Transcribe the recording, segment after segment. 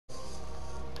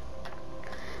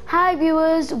Hi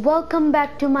viewers, welcome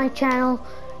back to my channel.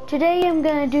 Today I'm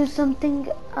gonna do something,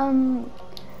 I'm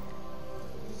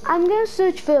gonna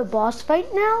search for a boss fight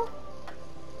now.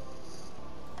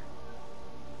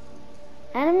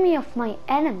 Enemy of my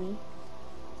enemy.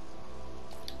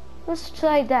 Let's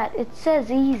try that, it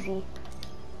says easy.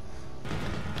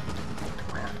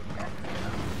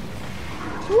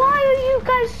 Why are you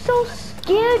guys so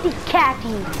scaredy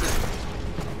catty?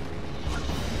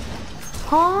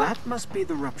 Huh? That must be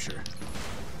the rupture.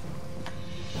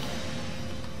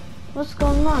 What's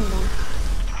going on then?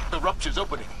 The rupture's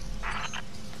opening.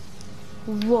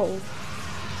 Whoa.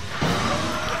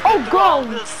 Oh God!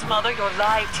 will smother your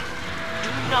light. Do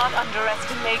not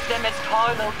underestimate them as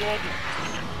Carlo did.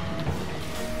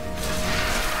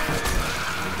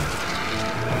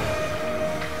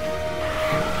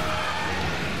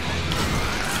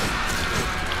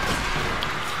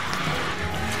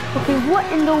 Okay, what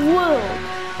in the world?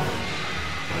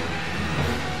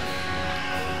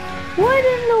 What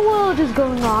in the world is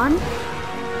going on?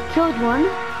 Killed one.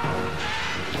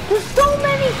 There's so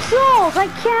many trolls! I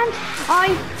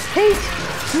hate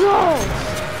trolls!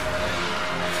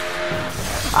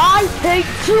 I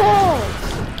hate trolls!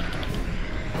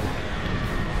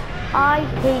 I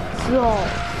hate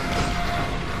trolls.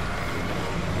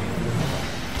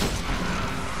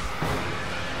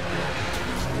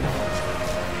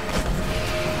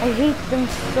 I hate them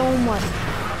so much.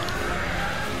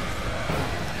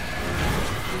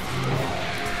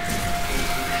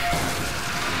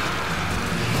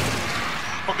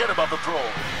 Forget about the troll.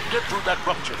 Get through that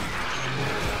rupture.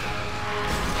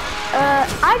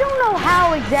 I don't know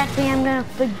how exactly I'm gonna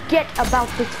forget about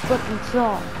this flipping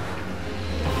troll.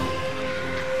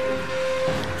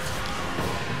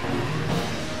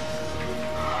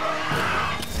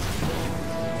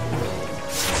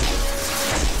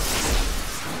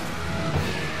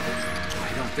 I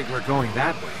don't think we're going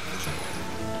that way.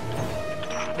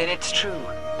 Then it's true.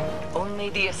 Only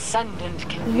the Ascendant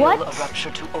can What? will a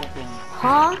rupture to open.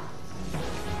 Huh?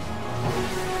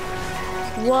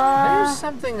 What? There's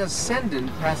something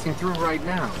ascendant passing through right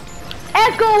now.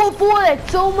 Echo of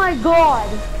Oryx! Oh my god!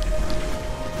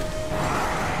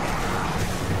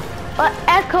 An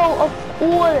echo of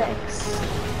Oryx.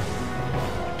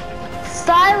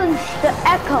 Silence the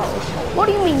echo. What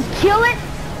do you mean, kill it?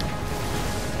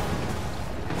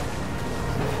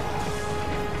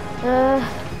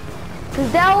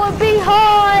 Cause that would be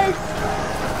hard.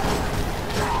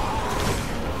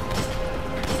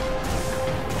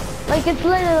 Like it's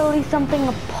literally something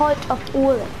a part of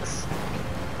Oryx.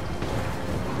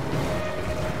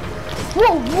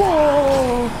 Whoa,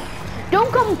 whoa!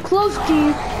 Don't come close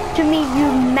to me,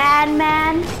 you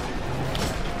madman.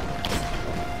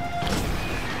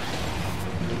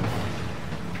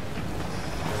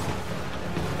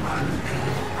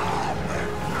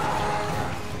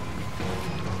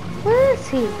 Where is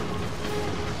he?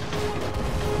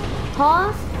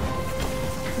 Huh?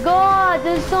 God,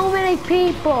 there's so many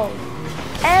people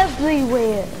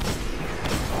everywhere.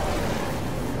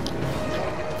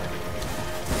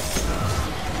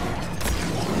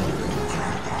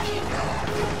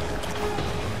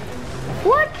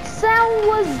 What sound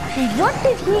was, what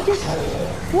did he just,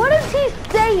 what is he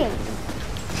saying?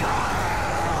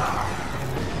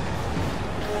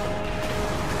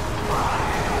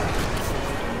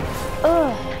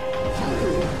 Ugh.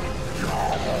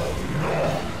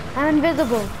 I'm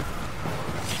invisible.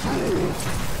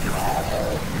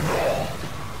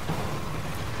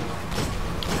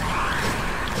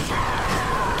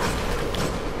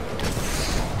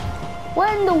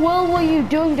 What in the world were you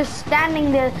doing just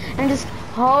standing there and just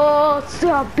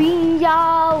stop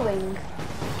yelling?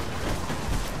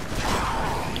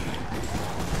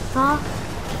 Huh?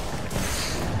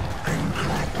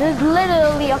 There's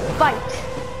literally a fight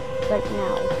right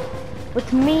now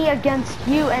with me against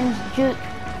you and just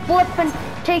flipping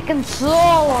taking slow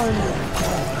on me.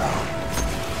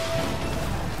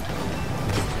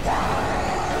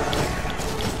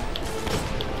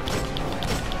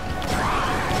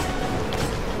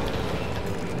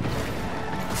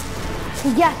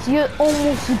 Yes, you're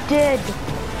almost dead.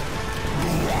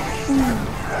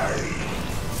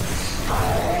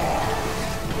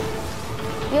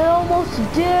 You're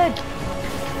almost dead.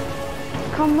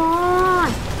 Come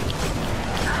on.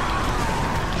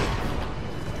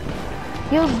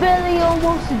 You're barely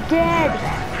almost dead.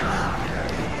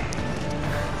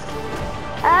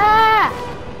 Ah!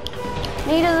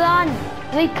 Need to run.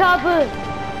 Recover.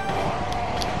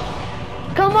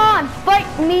 Come on,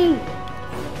 fight me.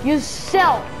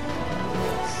 Yourself,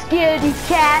 scaredy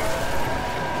cat.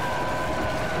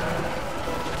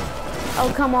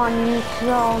 Oh, come on, you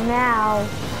troll now.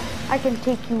 I can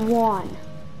take you on.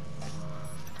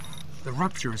 The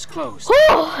rupture is closed.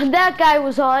 Whew, that guy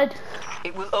was hard.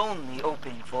 It will only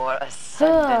open for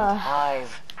Ascendant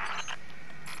Hive.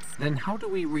 Then how do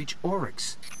we reach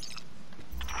Oryx?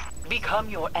 Become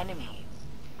your enemy.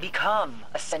 Become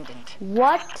Ascendant.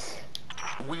 What?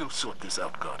 We'll sort this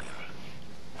out, Guardian.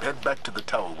 Head back to the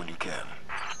tower when you can.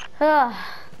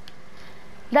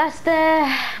 That's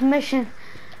the mission.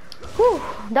 Whew,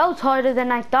 that was harder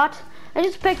than I thought. I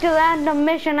just picked a random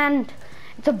mission and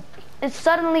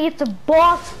suddenly it's a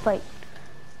boss fight.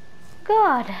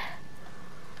 God.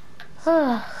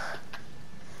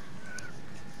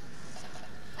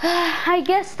 I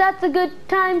guess that's a good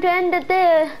time to end it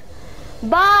there.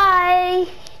 Bye.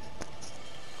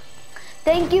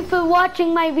 Thank you for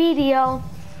watching my video.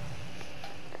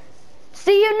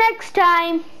 See you next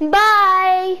time.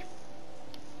 Bye.